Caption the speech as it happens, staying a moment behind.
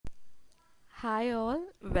Hi all,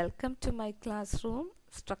 welcome to my classroom,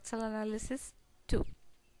 Structural Analysis 2.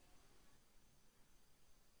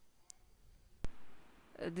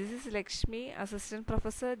 This is Lakshmi, Assistant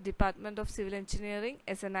Professor, Department of Civil Engineering,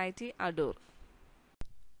 SNIT, Adur.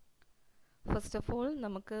 First of all,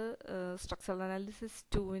 നമുക്ക് Structural Analysis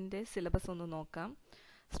 2-ന്റെ syllabus ഒന്ന് നോക്കാം.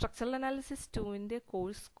 Structural Analysis 2-ന്റെ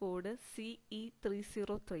course code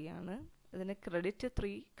CE303 ആണ്. ഇതിന് credit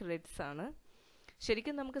 3 credits ആണ്.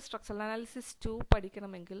 ശരിക്കും നമുക്ക് structural analysis 2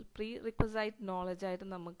 പഠിക്കണമെങ്കിൽ pre requisite knowledge ആയിട്ട്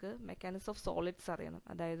നമുക്ക് മെക്കാനിക്സ് ഓഫ് സോളിഡ്സ് അറിയണം.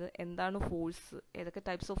 അതായത് എന്താണ് ഫോഴ്സ്, ഏതൊക്കെ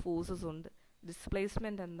ടൈപ്സ് ഓഫ് ഫോഴ്സസ് ഉണ്ട്,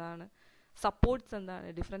 ഡിസ്പ്ലേസ്മെൻറ്റ് എന്താണ്, സപ്പോർട്ട്സ്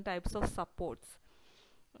എന്താണ്, ഡിഫറെൻറ്റ് ടൈപ്സ് ഓഫ് സപ്പോർട്ട്സ്,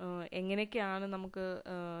 എങ്ങനെയൊക്കെയാണ് നമുക്ക്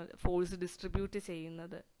ഫോഴ്സ് ഡിസ്ട്രിബ്യൂട്ട്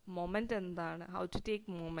ചെയ്യുന്നത്, മൊമെൻറ്റ് എന്താണ്, ഹൗ ടു ടേക്ക്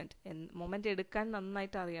മൊമെൻറ്റ് എടുക്കാൻ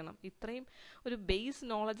നന്നായിട്ട് അറിയണം. ഇത്രയും ഒരു ബേസ്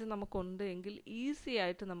നോളജ് നമുക്കുണ്ട് എങ്കിൽ ഈസി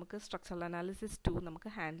ആയിട്ട് നമുക്ക് സ്ട്രക്ചറൽ അനാലിസിസ് 2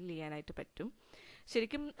 നമുക്ക് ഹാൻഡിൽ ചെയ്യാനായിട്ട് പറ്റും.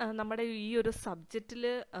 ശരിക്കും നമ്മുടെ ഈ ഒരു സബ്ജക്റ്റിൽ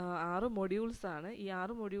 6 മൊഡ്യൂൾസ് ആണ്. ഈ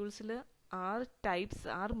 6 മൊഡ്യൂൾസിൽ 6 ടൈപ്സ്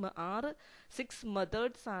 6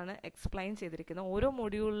 മെത്തേഡ്സ് ആണ് എക്സ്പ്ലെയിൻ ചെയ്തിരിക്കുന്നത്. ഓരോ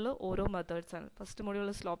മൊഡ്യൂളിൽ ഓരോ മെത്തേഡ്സ് ആണ്. ഫസ്റ്റ്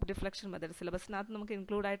മൊഡ്യൂളിൽ സ്ലോപ്പ് ഡിഫ്ലക്ഷൻ മെത്തേഡ്, സിലബസിനകത്ത് നമുക്ക്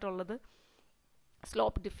ഇൻക്ലൂഡ് ആയിട്ടുള്ളത്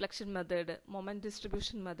slope deflection method, moment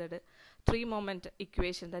distribution method, 3 moment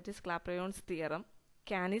equation that is ക്ലാപ്രയോൺസ് theorem,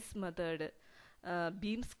 Cannes method,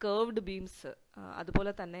 beams, curved beams,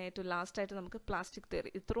 അതുപോലെ തന്നെ ഏറ്റവും ലാസ്റ്റായിട്ട് നമുക്ക് പ്ലാസ്റ്റിക്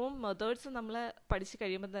തിയറി. ഇത്രയും മെത്തേഡ്സ് നമ്മൾ പഠിച്ച്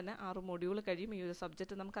കഴിയുമ്പോൾ തന്നെ 6 മൊഡ്യൂൾ കഴിയും. ഈ ഒരു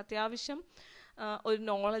സബ്ജക്റ്റ് നമുക്ക് അത്യാവശ്യം ഒരു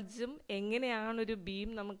നോളജും എങ്ങനെയാണ് ഒരു ബീം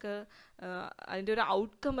നമുക്ക് അതിൻ്റെ ഒരു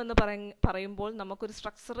ഔട്ട്കം എന്ന് പറയുമ്പോൾ നമുക്കൊരു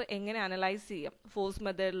സ്ട്രക്ചർ എങ്ങനെ അനലൈസ് ചെയ്യാം, ഫോഴ്സ്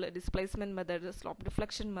മെത്തേഡിൽ, ഡിസ്പ്ലേസ്മെൻറ്റ് മെത്തേഡിൽ, സ്ലോപ്പ്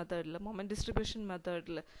ഡിഫ്ലക്ഷൻ മെത്തേഡിൽ, മൊമെൻറ്റ് ഡിസ്ട്രിബ്യൂഷൻ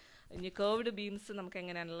മെത്തേഡിൽ, ഇനി കർവ്ഡ് ബീംസ് നമുക്ക്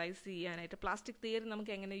എങ്ങനെ അനലൈസ് ചെയ്യാനായിട്ട്, പ്ലാസ്റ്റിക് തിയറി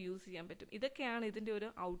നമുക്ക് എങ്ങനെ യൂസ് ചെയ്യാൻ പറ്റും, ഇതൊക്കെയാണ് ഇതിൻ്റെ ഒരു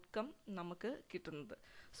ഔട്ട്കം നമുക്ക് കിട്ടുന്നത്.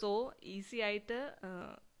 സോ ഈസി ആയിട്ട്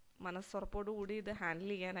മനസ്സുറപ്പോടുകൂടി ഇത്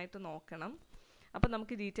ഹാൻഡിൽ ചെയ്യാനായിട്ട് നോക്കണം. അപ്പം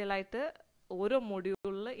നമുക്ക് ഡീറ്റെയിൽ ആയിട്ട് ഓരോ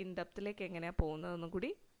മൊഡ്യൂളിൽ ഇൻഡെപ്തിലേക്ക് എങ്ങനെയാണ് പോകുന്നതെന്നും കൂടി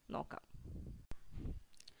നോക്കാം.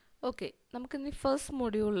 ഓക്കെ, നമുക്കിനി ഫസ്റ്റ്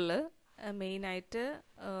മൊഡ്യൂളിൽ മെയിനായിട്ട്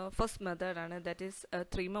ഫസ്റ്റ് മെത്തേഡാണ്, that is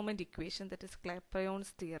 3 moment equation, that is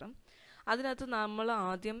ക്ലാപ്രയോൺസ് theorem. അതിനകത്ത് നമ്മൾ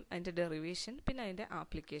ആദ്യം അതിൻ്റെ ഡെറിവേഷൻ, പിന്നെ അതിൻ്റെ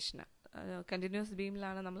ആപ്ലിക്കേഷന്. കണ്ടിന്യൂസ്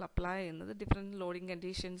ബീമിലാണ് നമ്മൾ അപ്ലൈ ചെയ്യുന്നത്. Different loading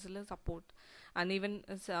കണ്ടീഷൻസിൽ support, uneven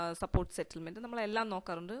support settlement നമ്മളെല്ലാം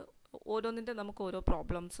നോക്കാറുണ്ട്. ഓരോന്നിൻ്റെ നമുക്ക് ഓരോ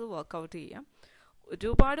പ്രോബ്ലംസ് വർക്കൗട്ട് ചെയ്യാം.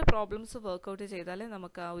 ഒരുപാട് പ്രോബ്ലംസ് വർക്കൗട്ട് ചെയ്താലേ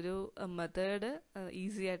നമുക്ക് ആ ഒരു മെത്തേഡ്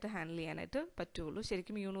ഈസി ആയിട്ട് ഹാൻഡിൽ ചെയ്യാനായിട്ട് പറ്റുള്ളൂ.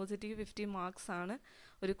 ശരിക്കും യൂണിവേഴ്സിറ്റിക്ക് 50 മാർക്സ് ആണ്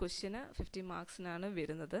ഒരു ക്വസ്റ്റ്യന്, 50 മാർക്സിനാണ്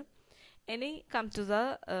വരുന്നത്. ഇനി come to the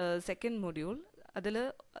second module. അതിൽ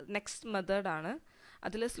നെക്സ്റ്റ് മെത്തേഡാണ്,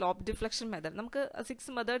 അതിൽ സ്ലോപ്പ് ഡിഫ്ലക്ഷൻ മെത്തേഡ്. നമുക്ക്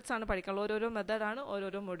 6 മെത്തേഡ്സ് ആണ് പഠിക്കാനുള്ളത്. ഓരോരോ മെത്തേഡാണ്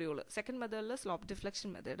ഓരോരോ മൊഡ്യൂൾ. സെക്കൻഡ് മെത്തേഡിൽ സ്ലോപ്പ് ഡിഫ്ലക്ഷൻ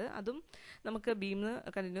മെത്തേഡ്, അതും നമുക്ക്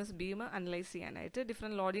കണ്ടിന്യൂസ് ബീം അനലൈസ് ചെയ്യാനായിട്ട്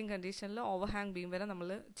ഡിഫറെൻറ്റ് ലോഡിങ് കണ്ടീഷനിൽ ഓവർഹാങ് ബീം വരെ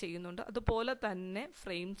നമ്മൾ ചെയ്യുന്നുണ്ട്. അതുപോലെ തന്നെ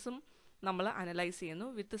ഫ്രെയിംസും നമ്മൾ അനലൈസ് ചെയ്യുന്നു.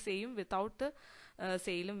 വിത്തൗട്ട്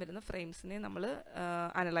സെയിലും വരുന്ന ഫ്രെയിംസിനെ നമ്മൾ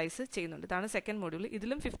അനലൈസ് ചെയ്യുന്നുണ്ട്. ഇതാണ് സെക്കൻഡ് മൊഡ്യൂൾ.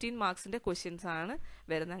 ഇതിലും 15 മാർക്സിൻ്റെ ക്വസ്റ്റ്യൻസ് ആണ്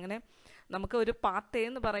വരുന്നത്. അങ്ങനെ നമുക്ക് ഒരു പാർട്ട് എ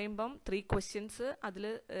എന്ന് പറയുമ്പം 3 ക്വസ്റ്റ്യൻസ്, അതിൽ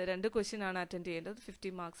 2 ക്വസ്റ്റ്യൻ ആണ് അറ്റൻഡ് ചെയ്യേണ്ടത്,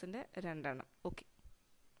 50 മാർക്സിൻ്റെ 2 ഓക്കെ.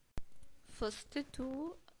 ഫസ്റ്റ് 2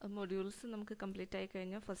 മൊഡ്യൂൾസ് നമുക്ക് കംപ്ലീറ്റ് ആയി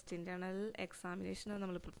കഴിഞ്ഞാൽ ഫസ്റ്റ് ഇൻറ്റേർണൽ എക്സാമിനേഷന്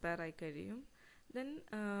നമ്മൾ പ്രിപ്പയർ ആയി കഴിയും. ദെൻ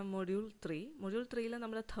മൊഡ്യൂൾ 3യിൽ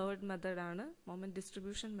നമ്മുടെ തേർഡ് മെത്തേഡാണ് മൊമെൻറ്റ്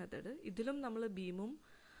ഡിസ്ട്രിബ്യൂഷൻ മെത്തേഡ്. ഇതിലും നമ്മൾ ബീമും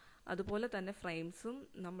അതുപോലെ തന്നെ ഫ്രെയിംസും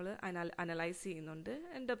നമ്മൾ അനലൈസ് ചെയ്യുന്നുണ്ട്.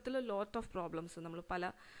 ഡെപ്തിൽ ലോട്ട് ഓഫ് പ്രോബ്ലംസ് നമ്മൾ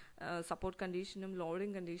പല സപ്പോർട്ട് കണ്ടീഷനും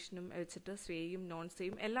ലോഡിങ് കണ്ടീഷനും വെച്ചിട്ട് സ്വേയും നോൺ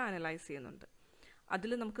സ്വേയും എല്ലാം അനലൈസ് ചെയ്യുന്നുണ്ട്.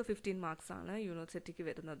 അതിൽ നമുക്ക് 15 മാർക്സ് ആണ് യൂണിവേഴ്സിറ്റിക്ക്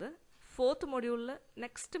വരുന്നത്. ഫോർത്ത് മൊഡ്യൂളിൽ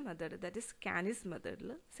next method, that is Cannes മെത്തേഡിൽ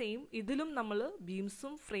സെയിം, ഇതിലും നമ്മൾ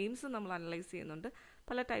ബീംസും ഫ്രെയിംസും നമ്മൾ അനലൈസ് ചെയ്യുന്നുണ്ട്.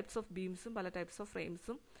 പല ടൈപ്സ് ഓഫ് ബീംസും പല ടൈപ്സ് ഓഫ്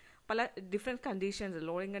ഫ്രെയിംസും പല ഡിഫറെൻറ്റ് കണ്ടീഷൻസ്,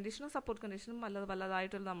 ലോഡിങ് കണ്ടീഷനും സപ്പോർട്ട് കണ്ടീഷനും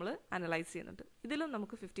പലതായിട്ടുള്ള നമ്മൾ അനലൈസ് ചെയ്യുന്നുണ്ട്. ഇതിലും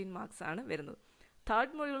നമുക്ക് 15 മാർക്സ് ആണ് വരുന്നത്.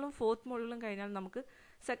 തേർഡ് മൊഡ്യൂളും ഫോർത്ത് മൊഡ്യൂളും കഴിഞ്ഞാൽ നമുക്ക്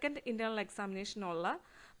സെക്കൻഡ് ഇൻറ്റേർണൽ എക്സാമിനേഷനുള്ള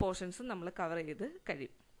പോർഷൻസും നമ്മൾ കവർ ചെയ്ത്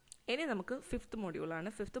കഴിയും. ഇനി നമുക്ക് ഫിഫ്ത്ത് മൊഡ്യൂളാണ്.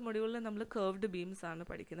 ഫിഫ്ത്ത് മൊഡ്യൂളിൽ നമ്മൾ കർവ്ഡ് ബീംസ് ആണ്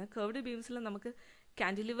പഠിക്കുന്നത്. കർവ്ഡ് ബീംസിൽ നമുക്ക്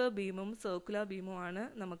കാൻഡിലിവർ ബീമും സർക്കുലർ ബീമും ആണ്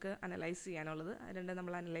നമുക്ക് അനലൈസ് ചെയ്യാനുള്ളത്. രണ്ടും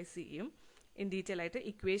നമ്മൾ അനലൈസ് ചെയ്യും ഇൻ ഡീറ്റെയിൽ ആയിട്ട്.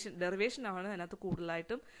 ഡെറിവേഷൻ ആണ് അതിനകത്ത്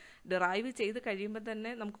കൂടുതലായിട്ടും. ഡിറൈവ് ചെയ്ത് കഴിയുമ്പോൾ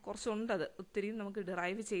തന്നെ നമുക്ക് കുറച്ചുണ്ട്, അത് ഒത്തിരിയും നമുക്ക്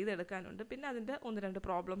ഡിറൈവ് ചെയ്തെടുക്കാനുണ്ട്. പിന്നെ അതിൻ്റെ 1-2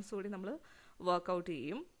 പ്രോബ്ലംസ് കൂടി നമ്മൾ വർക്കൗട്ട്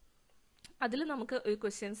ചെയ്യും. അതിൽ നമുക്ക് ഒരു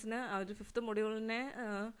ക്വസ്റ്റ്യൻസിന് ഒരു ഫിഫ്ത്ത് മൊഡ്യൂളിനെ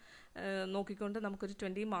നോക്കിക്കൊണ്ട് നമുക്കൊരു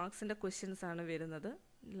 20 മാർക്സിൻ്റെ ക്വസ്റ്റ്യൻസ് ആണ് വരുന്നത്.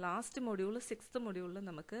 ലാസ്റ്റ് മൊഡ്യൂൾ 6th മൊഡ്യൂളിൽ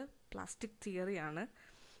നമുക്ക് പ്ലാസ്റ്റിക് തിയറിയാണ്.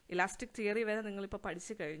 ഇലാസ്റ്റിക് തിയറി വരെ നിങ്ങളിപ്പോൾ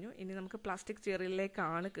പഠിച്ചു കഴിഞ്ഞു. ഇനി നമുക്ക് പ്ലാസ്റ്റിക്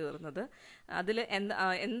തിയറിയിലേക്കാണ് കയറുന്നത്. അതിൽ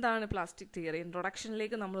എന്താണ് പ്ലാസ്റ്റിക് തിയറി,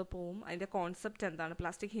 ഇൻട്രൊഡക്ഷനിലേക്ക് നമ്മൾ പോവും. അതിൻ്റെ കോൺസെപ്റ്റ് എന്താണ്,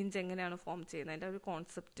 പ്ലാസ്റ്റിക് ഹിഞ്ച് എങ്ങനെയാണ് ഫോം ചെയ്യുന്നത്, അതിൻ്റെ ഒരു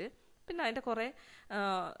കോൺസെപ്റ്റ്, പിന്നെ അതിൻ്റെ കുറേ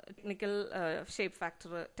technical shape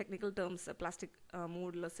factor, technical terms, plastic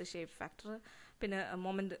മൂഡ്ലെസ് shape factor, പിന്നെ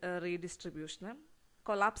മൊമെൻറ്റ് റീഡിസ്ട്രിബ്യൂഷന്,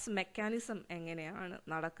 കൊളാപ്സ് മെക്കാനിസം എങ്ങനെയാണ്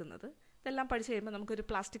നടക്കുന്നത്, ഇതെല്ലാം പഠിച്ചു കഴിയുമ്പോൾ നമുക്കൊരു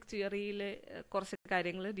പ്ലാസ്റ്റിക് തിയറിയിലെ കുറച്ച്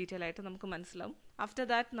കാര്യങ്ങൾ ഡീറ്റെയിൽ ആയിട്ട് നമുക്ക് മനസ്സിലാവും. ആഫ്റ്റർ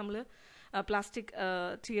ദാറ്റ് നമ്മൾ പ്ലാസ്റ്റിക്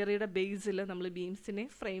തിയറിയുടെ ബേസിൽ നമ്മൾ ബീംസിനെ,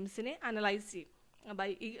 ഫ്രെയിംസിനെ അനലൈസ് ചെയ്യും by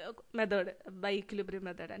method, by equilibrium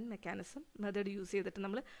method and mechanism method use ചെയ്തിട്ട്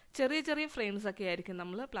നമ്മൾ ചെറിയ ചെറിയ ഫ്രെയിംസ് ഒക്കെ ആയിരിക്കും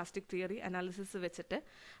നമ്മൾ പ്ലാസ്റ്റിക് തിയറി അനാലിസിസ് വെച്ചിട്ട്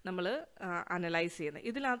നമ്മൾ അനലൈസ് ചെയ്യുന്നത്.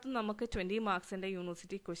 ഇതിനകത്ത് നമുക്ക് 20 മാർക്സിൻ്റെ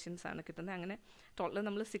യൂണിവേഴ്സിറ്റി ക്വസ്റ്റ്യൻസ് ആണ് കിട്ടുന്നത്. അങ്ങനെ ടോട്ടൽ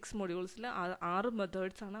നമ്മൾ 6 മൊഡ്യൂൾസിൽ 6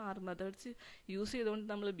 മെത്തേഡ്സ് ആണ്. 6 മെത്തേഡ്സ് യൂസ് ചെയ്തുകൊണ്ട്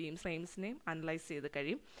നമ്മൾ ബീം ഫ്രെയിംസിനെയും അനലൈസ് ചെയ്ത്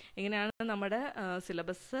കഴിയും. ഇങ്ങനെയാണ് നമ്മുടെ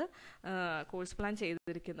സിലബസ് കോഴ്സ് പ്ലാൻ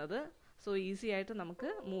ചെയ്തിരിക്കുന്നത്. സോ ഈസി ആയിട്ട് നമുക്ക്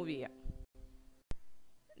മൂവ് ചെയ്യാം.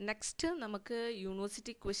 നെക്സ്റ്റ് നമുക്ക്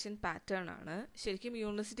യൂണിവേഴ്സിറ്റി ക്വസ്റ്റ്യൻ പാറ്റേൺ ആണ്. ശരിക്കും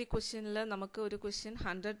യൂണിവേഴ്സിറ്റി ക്വസ്റ്റ്യനിൽ നമുക്ക് ഒരു ക്വസ്റ്റ്യൻ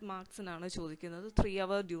 100 മാർക്സിനാണ് ചോദിക്കുന്നത്. 3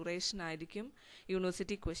 hour ഡ്യൂറേഷൻ ആയിരിക്കും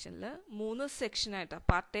യൂണിവേഴ്സിറ്റി ക്വസ്റ്റ്യനിൽ. 3 സെക്ഷനായിട്ടാണ്,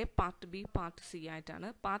 part A, part B, part C ആയിട്ടാണ്.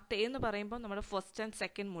 പാർട്ട് എ എന്ന് പറയുമ്പോൾ നമ്മുടെ first and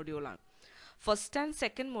second മൊഡ്യൂളാണ്. First and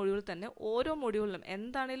second module തന്നെ ഓരോ മൊഡ്യൂളിലും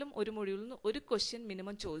എന്താണേലും ഒരു മൊഡ്യൂളിൽ നിന്ന് ഒരു ക്വസ്റ്റ്യൻ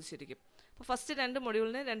മിനിമം ചോദിച്ചിരിക്കും. അപ്പോൾ ഫസ്റ്റ് 2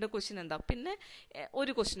 മൊഡ്യൂളിന് 2 ക്വസ്റ്റ്യൻ ഉണ്ടാവും. പിന്നെ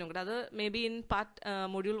ഒരു ക്വസ്റ്റ്യനും കൂടെ, അത് may be in part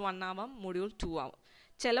module 1 ആവാം, മൊഡ്യൂൾ 2 ആവാം.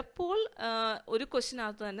 ചിലപ്പോൾ ഒരു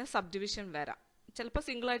ക്വസ്റ്റ്യനകത്ത് തന്നെ സബ് ഡിവിഷൻ വരാം. ചിലപ്പോൾ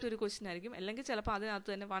സിംഗിളായിട്ട് ഒരു ക്വസ്റ്റ്യൻ ആയിരിക്കും, അല്ലെങ്കിൽ ചിലപ്പോൾ അതിനകത്ത്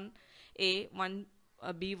തന്നെ 1A,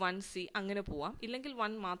 1B, 1C അങ്ങനെ പോവാം, ഇല്ലെങ്കിൽ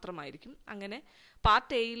 1 മാത്രമായിരിക്കും. അങ്ങനെ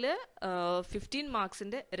പാർട്ട് എയിൽ 15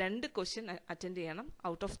 മാർക്സിൻ്റെ 2 ക്വസ്റ്റ്യൻ അറ്റൻഡ് ചെയ്യണം.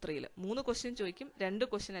 ഔട്ട് ഓഫ് 3 3 ക്വസ്റ്റ്യൻ ചോദിക്കും, 2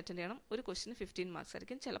 ക്വസ്റ്റ്യൻ അറ്റൻഡ് ചെയ്യണം. ഒരു ക്വസ്റ്റ്യൻ 15 മാർക്സ്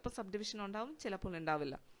ആയിരിക്കും. ചിലപ്പോൾ സബ് ഡിവിഷൻ ഉണ്ടാവും, ചിലപ്പോൾ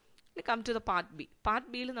ഉണ്ടാവില്ല. Come to the part B. Part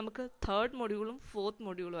ബിയിൽ നമുക്ക് 3rd മൊഡ്യൂളും 4th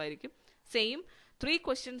മൊഡ്യൂളും ആയിരിക്കും. സെയിം 3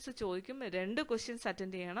 ക്വസ്റ്റ്യൻസ് ചോദിക്കും, 2 ക്വസ്റ്റ്യൻസ്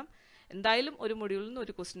അറ്റൻഡ് ചെയ്യണം. എന്തായാലും ഒരു മൊഡ്യൂളിൽ നിന്ന്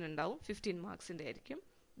ഒരു ക്വസ്റ്റ്യൻ ഉണ്ടാവും, 15 മാർക്സിൻ്റെ ആയിരിക്കും.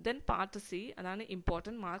 ദെൻ പാർട്ട് സി, അതാണ്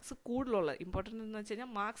ഇമ്പോർട്ടൻറ്റ് മാർക്സ് കൂടുതലുള്ളത്. ഇമ്പോർട്ടൻ്റ് എന്ന് വെച്ച്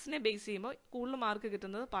കഴിഞ്ഞാൽ മാർക്സിനെ ബേസ് ചെയ്യുമ്പോൾ കൂടുതൽ മാർക്ക്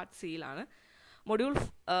കിട്ടുന്നത് പാർട്ട് സിയിലാണ്. Module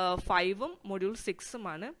 5ഉം module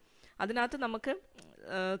 6ഉമാണ്. അതിനകത്ത് നമുക്ക്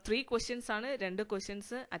 3 ക്വസ്റ്റ്യൻസ് ആണ്, 2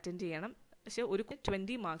 ക്വസ്റ്റ്യൻസ് അറ്റൻഡ് ചെയ്യണം. പക്ഷേ ഒരു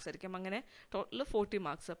 20 മാർക്സ് ആയിരിക്കും. അങ്ങനെ ടോട്ടൽ 40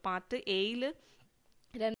 മാർക്സ്. പാർട്ട് എയിൽ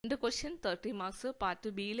 2 ക്വസ്റ്റ്യൻ 30 മാർക്സ്, പാർട്ട്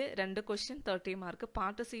ബിയിൽ 2 ക്വസ്റ്റ്യൻ 30 മാർക്ക്,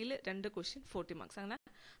 പാർട്ട് സിയിൽ 2 ക്വസ്റ്റ്യൻ 40 മാർക്സ്. അങ്ങനെ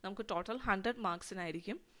നമുക്ക് ടോട്ടൽ 100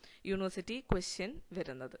 മാർക്സിനായിരിക്കും യൂണിവേഴ്സിറ്റി ക്വസ്റ്റ്യൻ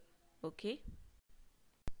വരുന്നത്. Okay.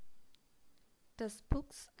 Text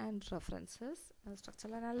books and references.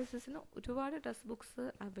 Structural അനാലിസിസിന് ഒരുപാട് ടെക്സ്റ്റ് ബുക്സ്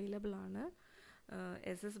അവൈലബിൾ ആണ്.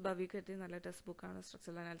 SS ഭവിക്കട്ടി നല്ല ടെക്സ്റ്റ് ബുക്കാണ്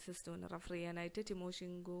സ്ട്രക്ചറൽ അനാലിസിസ് 2 റെഫർ ചെയ്യാനായിട്ട്.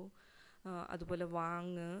 ടിമോഷിങ്കോ, അതുപോലെ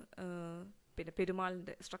വാങ്, പിന്നെ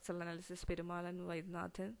പെരുമാളിൻ്റെ സ്ട്രക്ചറൽ അനാലിസിസ്, പെരുമാളൻ,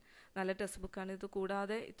 വൈദ്യനാഥൻ നല്ല ടെക്സ്റ്റ് ബുക്കാണ്. ഇത്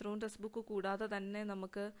കൂടാതെ ഇത്രയും ടെക്സ്റ്റ് ബുക്ക് കൂടാതെ തന്നെ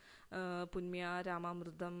നമുക്ക് പുന്മ്യ,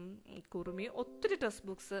 രാമാമൃതം, കുറുമി ഒത്തിരി ടെക്സ്റ്റ്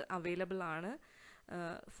ബുക്സ് അവൈലബിൾ ആണ്.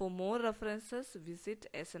 For more references visit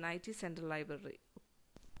SNIT Central Library.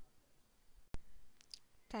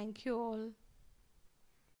 Thank you all.